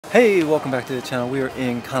Hey, welcome back to the channel. We are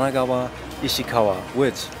in Kanagawa, Ishikawa,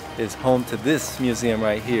 which is home to this museum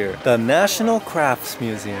right here, the National Crafts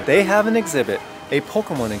Museum. They have an exhibit, a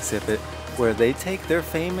Pokemon exhibit, where they take their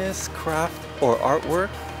famous craft or artwork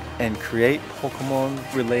and create Pokemon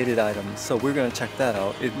related items. So we're gonna check that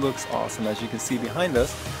out. It looks awesome. As you can see behind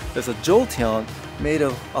us, there's a Jolteon made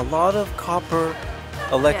of a lot of copper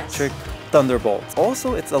electric thunderbolts.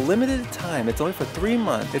 Also, it's a limited time. It's only for 3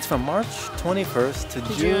 months. It's from March 21st to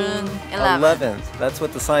June 11th. That's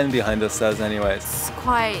what the sign behind us says anyways. It's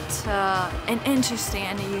quite an interesting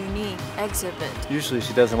and a unique exhibit. Usually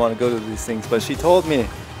she doesn't want to go to these things, but she told me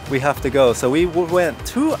we have to go. So we went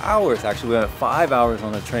 2 hours, actually we went 5 hours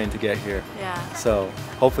on a train to get here. Yeah. So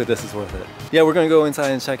hopefully this is worth it. Yeah, we're gonna go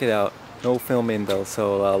inside and check it out. No filming though,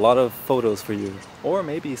 so a lot of photos for you. Or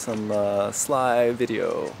maybe some sly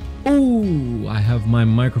video. Oh, I have my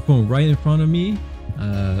microphone right in front of me.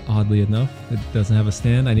 Oddly enough, it doesn't have a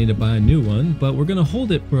stand. I need to buy a new one, but we're gonna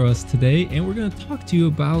hold it for us today and we're gonna talk to you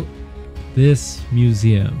about this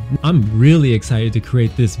museum. I'm really excited to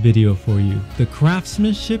create this video for you. The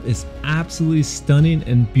craftsmanship is absolutely stunning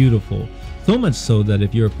and beautiful. So much so that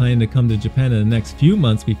if you're planning to come to Japan in the next few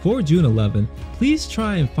months before June 11, please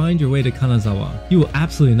try and find your way to Kanazawa. You will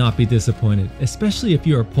absolutely not be disappointed, especially if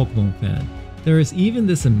you're a Pokemon fan. There is even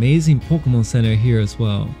this amazing Pokemon Center here as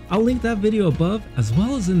well. I'll link that video above as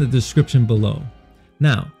well as in the description below.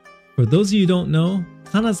 Now, for those of you who don't know,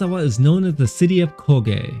 Kanazawa is known as the city of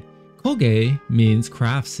Kogei. Kogei means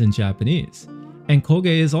crafts in Japanese. And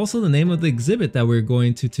Kogei is also the name of the exhibit that we're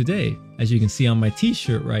going to today, as you can see on my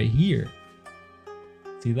t-shirt right here.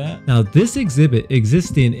 See that? Now this exhibit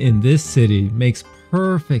existing in this city makes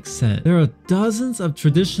perfect sense. There are dozens of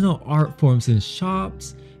traditional art forms in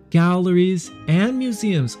shops, galleries, and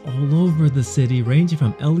museums all over the city, ranging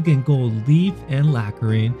from elegant gold leaf and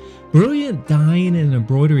lacquering, brilliant dyeing and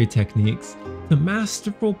embroidery techniques, to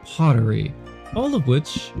masterful pottery, all of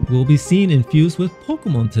which will be seen infused with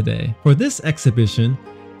Pokemon today. For this exhibition,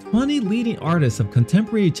 20 leading artists of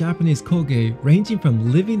contemporary Japanese Kogei, ranging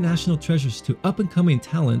from living national treasures to up-and-coming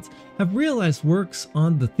talents, have realized works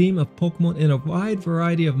on the theme of Pokemon in a wide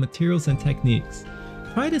variety of materials and techniques.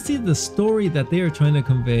 Try to see the story that they are trying to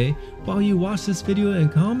convey while you watch this video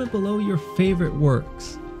and comment below your favorite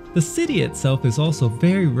works. The city itself is also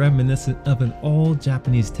very reminiscent of an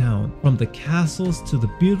all-Japanese town. From the castles to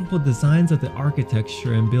the beautiful designs of the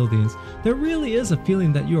architecture and buildings, there really is a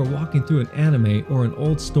feeling that you are walking through an anime or an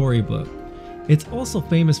old storybook. It's also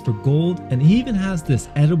famous for gold and even has this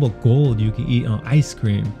edible gold you can eat on ice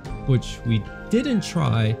cream, which we didn't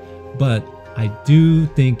try, but I do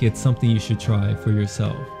think it's something you should try for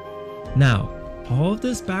yourself. Now, all of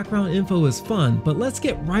this background info is fun, but let's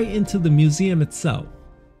get right into the museum itself.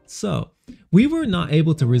 So, we were not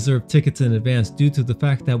able to reserve tickets in advance due to the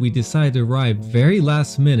fact that we decided to arrive very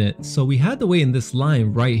last minute, so we had to wait in this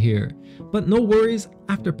line right here. But no worries,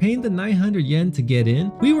 after paying the 900 yen to get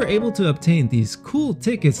in, we were able to obtain these cool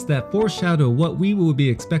tickets that foreshadow what we will be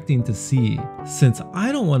expecting to see. Since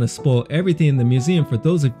I don't want to spoil everything in the museum for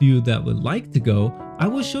those of you that would like to go, I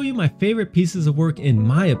will show you my favorite pieces of work in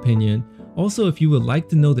my opinion. Also, if you would like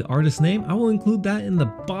to know the artist's name, I will include that in the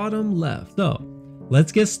bottom left. So,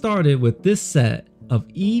 let's get started with this set of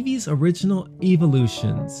Eevee's original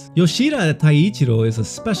evolutions. Yoshida Taiichiro is a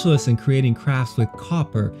specialist in creating crafts with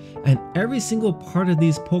copper, and every single part of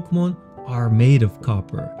these Pokemon are made of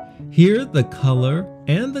copper. Here, the color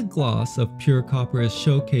and the gloss of pure copper is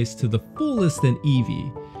showcased to the fullest in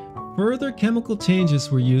Eevee. Further chemical changes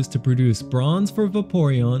were used to produce bronze for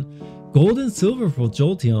Vaporeon, gold and silver for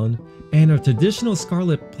Jolteon, and a traditional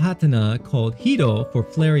scarlet platina called Hito for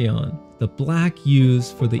Flareon. The black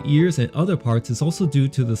used for the ears and other parts is also due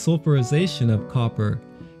to the sulfurization of copper.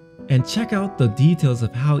 And check out the details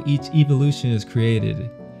of how each evolution is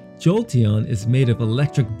created. Jolteon is made of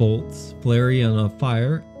electric bolts, Flareon of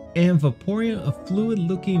fire, and Vaporeon of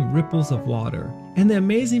fluid-looking ripples of water. And the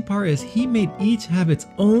amazing part is he made each have its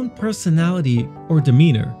own personality or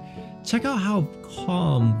demeanor. Check out how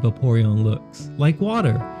calm Vaporeon looks, like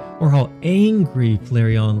water, or how angry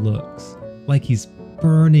Flareon looks, like he's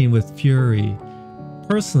burning with fury.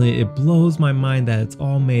 Personally, it blows my mind that it's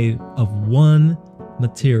all made of one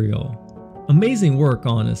material. Amazing work,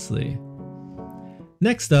 honestly.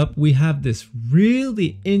 Next up, we have this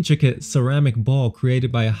really intricate ceramic ball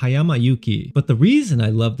created by Hayama Yuki. But the reason I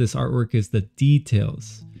love this artwork is the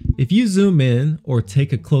details. If you zoom in or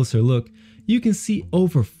take a closer look, you can see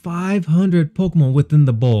over 500 Pokemon within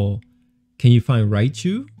the bowl. Can you find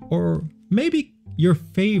Raichu? Or maybe your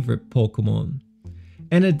favorite Pokemon?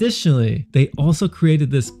 And additionally, they also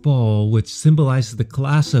created this ball which symbolizes the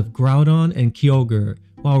clash of Groudon and Kyogre,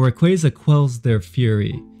 while Rayquaza quells their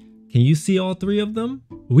fury. Can you see all three of them?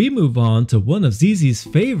 We move on to one of ZZ's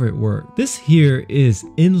favorite work. This here is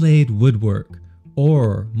inlaid woodwork,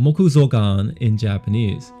 or mokuzogan in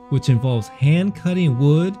Japanese, which involves hand cutting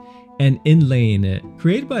wood and inlaying it.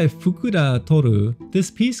 Created by Fukuda Toru, this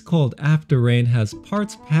piece called After Rain has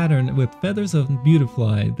parts patterned with feathers of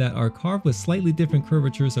beautifly that are carved with slightly different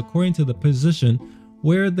curvatures according to the position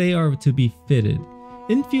where they are to be fitted,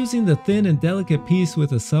 infusing the thin and delicate piece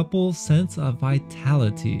with a supple sense of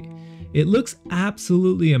vitality. It looks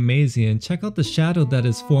absolutely amazing, and check out the shadow that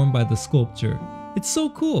is formed by the sculpture. It's so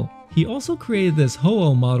cool. He also created this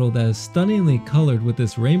Ho-Oh model that is stunningly colored with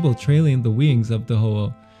this rainbow trailing the wings of the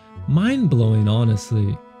Ho-Oh. Mind-blowing,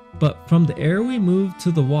 honestly. But from the air we move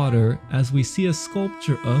to the water as we see a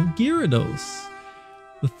sculpture of Gyarados.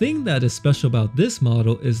 The thing that is special about this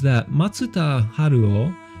model is that Matsuta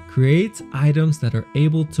Haruo creates items that are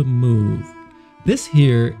able to move. This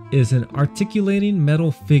here is an articulating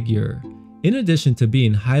metal figure. In addition to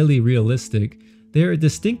being highly realistic, they are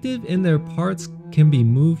distinctive in their parts can be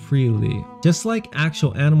moved freely. Just like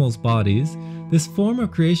actual animals' bodies, this form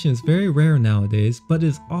of creation is very rare nowadays, but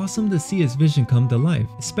it's awesome to see its vision come to life,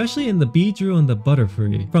 especially in the Beedrill and the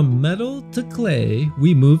Butterfree. From metal to clay,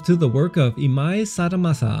 we move to the work of Imai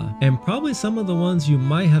Sadamasa, and probably some of the ones you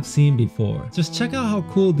might have seen before. Just check out how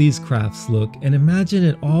cool these crafts look, and imagine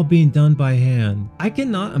it all being done by hand. I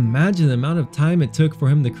cannot imagine the amount of time it took for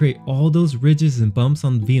him to create all those ridges and bumps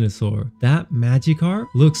on Venusaur. That Magikarp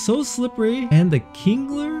looks so slippery, and the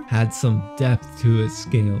Kingler had some depth to its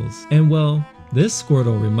scales. And well, this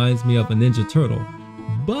Squirtle reminds me of a Ninja Turtle.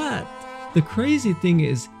 But the crazy thing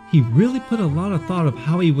is, he really put a lot of thought of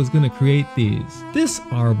how he was going to create these. This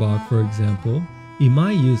Arbok, for example,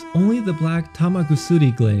 Imai used only the black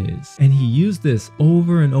Tamagusuri glaze, and he used this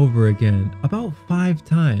over and over again, about 5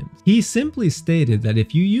 times. He simply stated that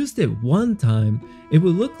if you used it one time, it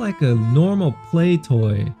would look like a normal play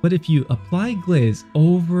toy, but if you apply glaze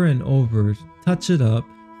over and over, touch it up,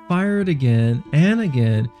 fire it again and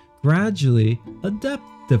again, gradually a depth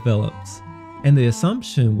develops. And the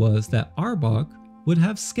assumption was that Arbok would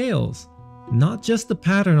have scales, not just the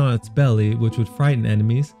pattern on its belly, which would frighten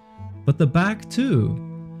enemies, but the back too.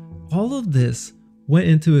 All of this went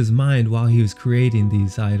into his mind while he was creating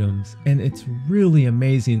these items, and it's really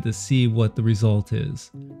amazing to see what the result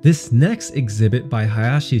is. This next exhibit by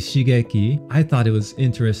Hayashi Shigeki, I thought it was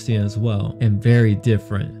interesting as well, and very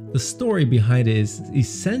different. The story behind it is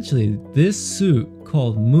essentially this suit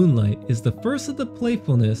called Moonlight is the first of the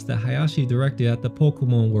playfulness that Hayashi directed at the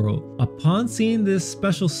Pokemon world. Upon seeing this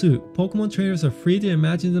special suit, Pokemon trainers are free to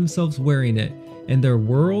imagine themselves wearing it, and their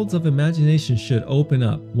worlds of imagination should open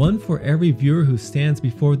up, one for every viewer who stands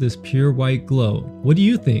before this pure white glow. What do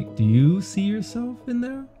you think? Do you see yourself in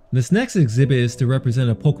there? This next exhibit is to represent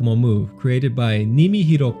a Pokemon move created by Nimi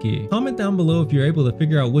Hiroki. Comment down below if you're able to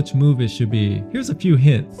figure out which move it should be. Here's a few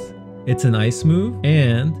hints. It's an ice move,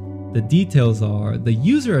 and the details are the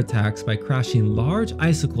user attacks by crashing large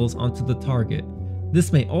icicles onto the target.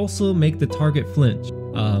 This may also make the target flinch.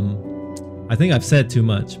 I think I've said too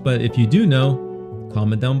much, but if you do know,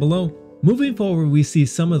 comment down below. Moving forward, we see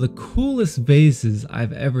some of the coolest vases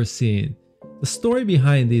I've ever seen. The story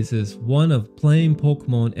behind these is one of playing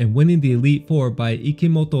Pokemon and winning the Elite Four by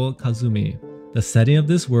Ikemoto Kazumi. The setting of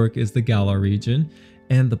this work is the Galar region,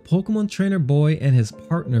 and the Pokemon trainer boy and his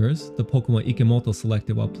partners, the Pokemon Ikemoto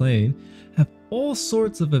selected while playing, have all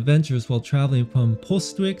sorts of adventures while traveling from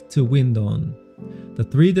Postwick to Windon. The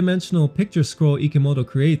 3-dimensional picture scroll Ikemoto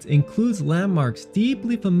creates includes landmarks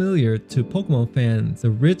deeply familiar to Pokemon fans.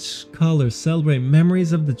 The rich colors celebrate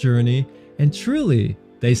memories of the journey, and truly,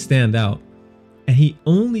 they stand out. And he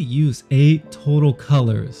only used 8 total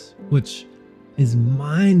colors, which is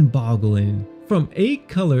mind-boggling. From 8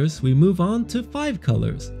 colors, we move on to 5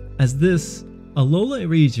 colors, as this Alola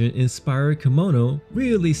region inspired kimono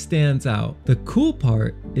really stands out. The cool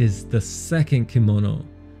part is the second kimono.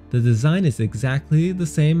 The design is exactly the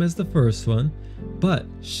same as the first one, but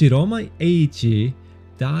Shiroma Eiichi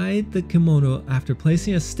dyed the kimono after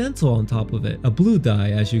placing a stencil on top of it, a blue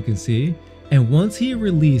dye as you can see, and once he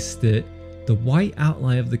released it, the white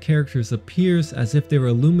outline of the characters appears as if they were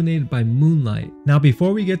illuminated by moonlight. Now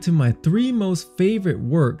before we get to my 3 most favorite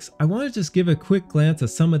works, I want to just give a quick glance at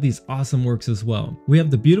some of these awesome works as well. We have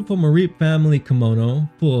the beautiful Mareep family kimono,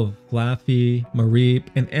 full of Flaffy, Mareep,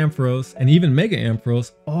 and Ampharos, and even Mega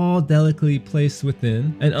Ampharos, all delicately placed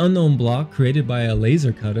within. An unknown block created by a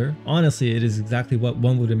laser cutter. Honestly, it is exactly what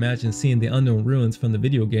one would imagine seeing the Unknown Ruins from the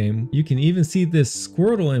video game. You can even see this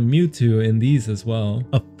Squirtle and Mewtwo in these as well.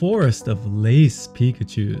 A forest of lace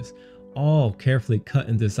Pikachus, all carefully cut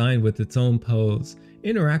and designed with its own pose.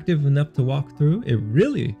 interactive enough to walk through. It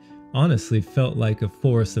really honestly felt like a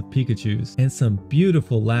forest of Pikachus, and some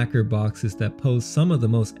beautiful lacquer boxes that pose some of the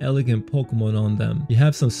most elegant Pokemon on them. You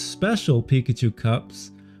have some special Pikachu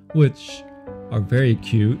cups, which are very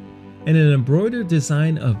cute, and an embroidered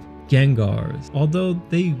design of Gengars, although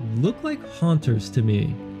they look like haunters to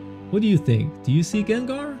me. What do you think? Do you see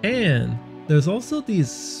Gengar? And there's also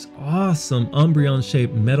these awesome Umbreon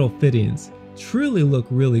shaped metal fittings. Truly look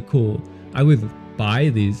really cool. I would buy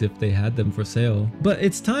these if they had them for sale. But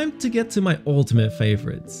it's time to get to my ultimate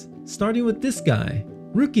favorites, starting with this guy,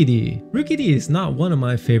 Rookidee. Rookidee is not one of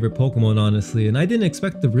my favorite Pokemon, honestly, and I didn't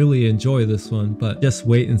expect to really enjoy this one, but just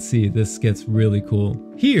wait and see, this gets really cool.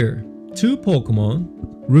 Here, two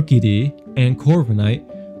Pokemon, Rookidee and Corviknight,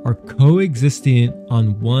 are coexisting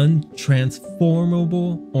on one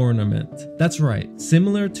transformable ornament. That's right,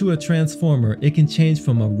 similar to a transformer, it can change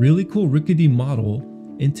from a really cool Rookidee model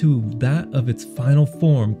into that of its final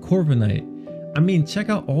form, Corviknight. I mean, check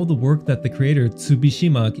out all the work that the creator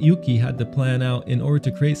Tsubishima Yuki had to plan out in order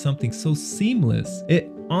to create something so seamless.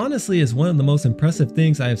 It honestly is one of the most impressive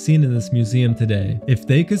things I have seen in this museum today. If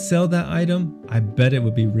they could sell that item, I bet it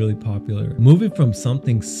would be really popular. Moving from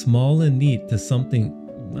something small and neat to something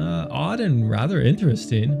odd and rather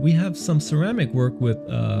interesting, we have some ceramic work with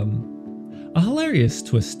a hilarious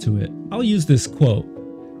twist to it. I'll use this quote: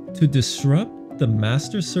 "To disrupt the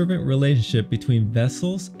master-servant relationship between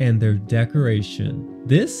vessels and their decoration."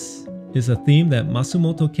 This is a theme that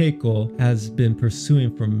Masumoto Keiko has been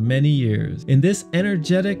pursuing for many years. In this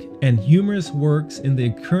energetic and humorous works in the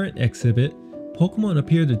current exhibit, Pokemon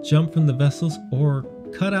appear to jump from the vessels or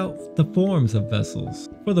cut out the forms of vessels.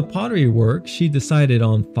 For the pottery work, she decided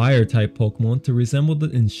on fire-type Pokemon to resemble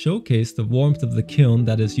and showcase the warmth of the kiln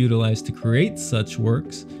that is utilized to create such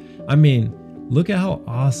works. I mean, look at how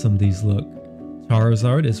awesome these look.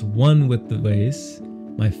 Charizard is one with the vase.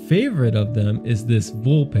 My favorite of them is this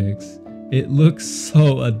Vulpix. It looks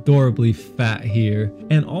so adorably fat here.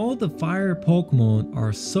 And all the fire Pokemon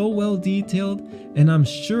are so well detailed, and I'm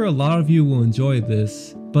sure a lot of you will enjoy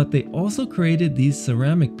this. But they also created these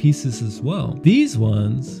ceramic pieces as well. These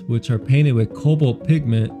ones, which are painted with cobalt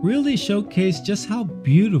pigment, really showcase just how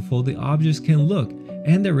beautiful the objects can look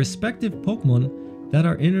and their respective Pokemon that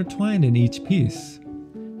are intertwined in each piece.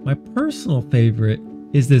 My personal favorite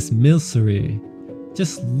is this Milcery.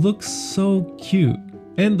 Just looks so cute.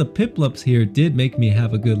 And the Piplups here did make me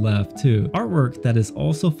have a good laugh too. Artwork that is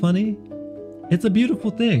also funny. It's a beautiful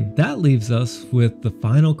thing. That leaves us with the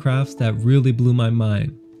final crafts that really blew my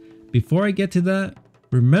mind. Before I get to that,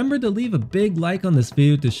 remember to leave a big like on this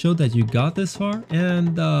video to show that you got this far,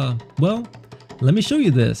 and well, let me show you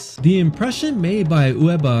this. The impression made by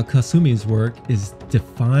Ueba Kasumi's work is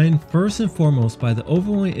defined first and foremost by the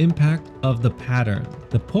overwhelming impact of the pattern.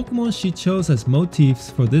 The Pokemon she chose as motifs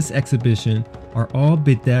for this exhibition are all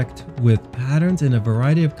bedecked with patterns in a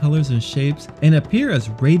variety of colors and shapes and appear as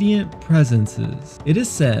radiant presences. It is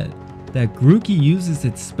said that Grookey uses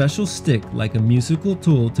its special stick like a musical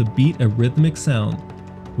tool to beat a rhythmic sound,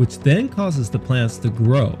 which then causes the plants to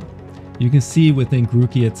grow. You can see within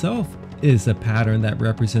Grookey itself is a pattern that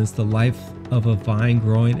represents the life of a vine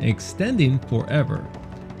growing and extending forever.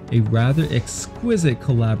 A rather exquisite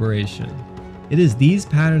collaboration. It is these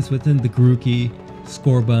patterns within the Grookey,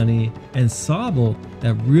 Scorbunny, and Sobble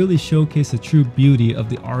that really showcase the true beauty of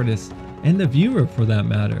the artist and the viewer for that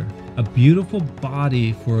matter. A beautiful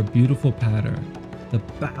body for a beautiful pattern. The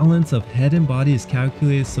balance of head and body is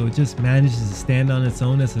calculated so it just manages to stand on its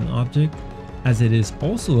own as an object, as it is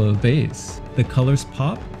also a vase. The colors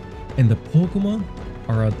pop, and the Pokemon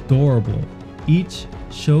are adorable, each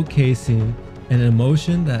showcasing an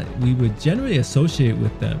emotion that we would generally associate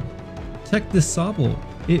with them. Check this Sobble,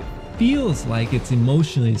 it feels like it's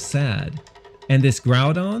emotionally sad. And this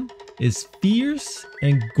Groudon is fierce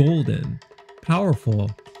and golden, powerful.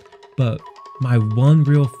 But my one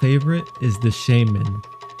real favorite is the Shaman.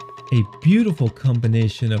 A beautiful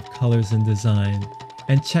combination of colors and design.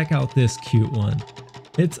 And check out this cute one.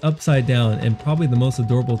 It's upside down and probably the most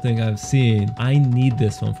adorable thing I've seen. I need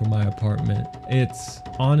this one for my apartment. It's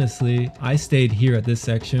honestly, I stayed here at this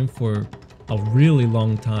section for a really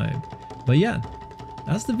long time. But yeah,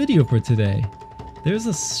 that's the video for today. There's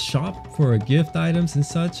a shop for gift items and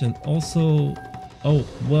such, and also, oh,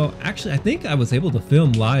 well, actually, I think I was able to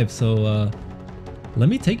film live, so let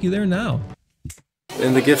me take you there now.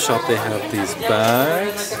 In the gift shop, they have these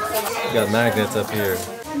bags. You got magnets up here.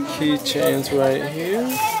 Keychains right here.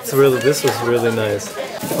 This was really nice.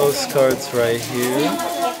 Postcards right here.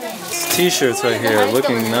 T-shirts right here,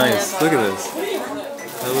 looking nice. Look at this.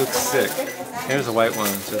 That looks sick. Here's a white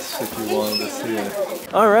one, just if you wanted to see it.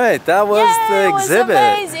 All right, that was Yay, the it was exhibit.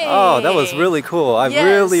 amazing. Oh, that was really cool. I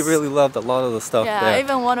Yes. really loved a lot of the stuff Yeah, there. I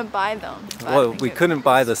even want to buy them. but I Well, think we it- couldn't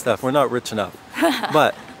buy the stuff. We're not rich enough.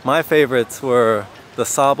 But my favorites were the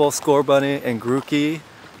Sabo, Score Bunny, and Grookey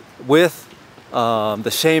with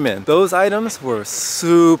the Shaman. Those items were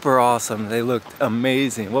super awesome. They looked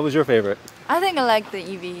amazing. What was your favorite? I think I like the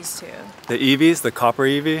EVs too. The Eevees, the copper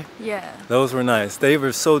Eevee? Yeah. Those were nice. They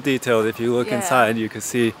were so detailed. If you look Yeah. inside, you could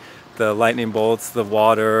see the lightning bolts, the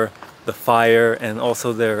water, the fire, and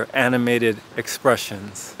also their animated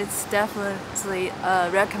expressions. It's definitely a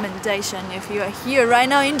recommendation if you are here right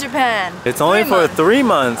now in Japan. It's only 3 for months. 3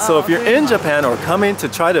 months, so Oh, if you're 3 in months. Japan or coming to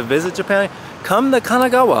try to visit Japan, come to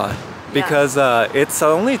Kanagawa because it's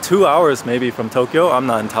only 2 hours maybe from Tokyo. I'm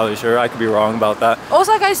not entirely sure. I could be wrong about that.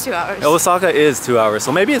 Osaka is 2 hours. Osaka is 2 hours,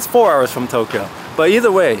 so maybe it's 4 hours from Tokyo. But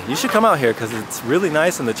either way, you should come out here because it's really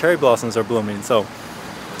nice and the cherry blossoms are blooming. So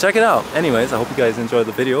check it out. Anyways, I hope you guys enjoyed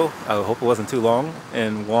the video. I hope it wasn't too long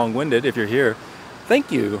and long-winded. If you're here,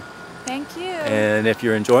 thank you. Thank you. And if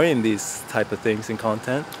you're enjoying these type of things and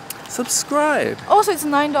content, subscribe. Also, it's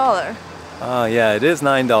 $9. Yeah, it is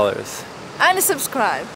 $9. And subscribe.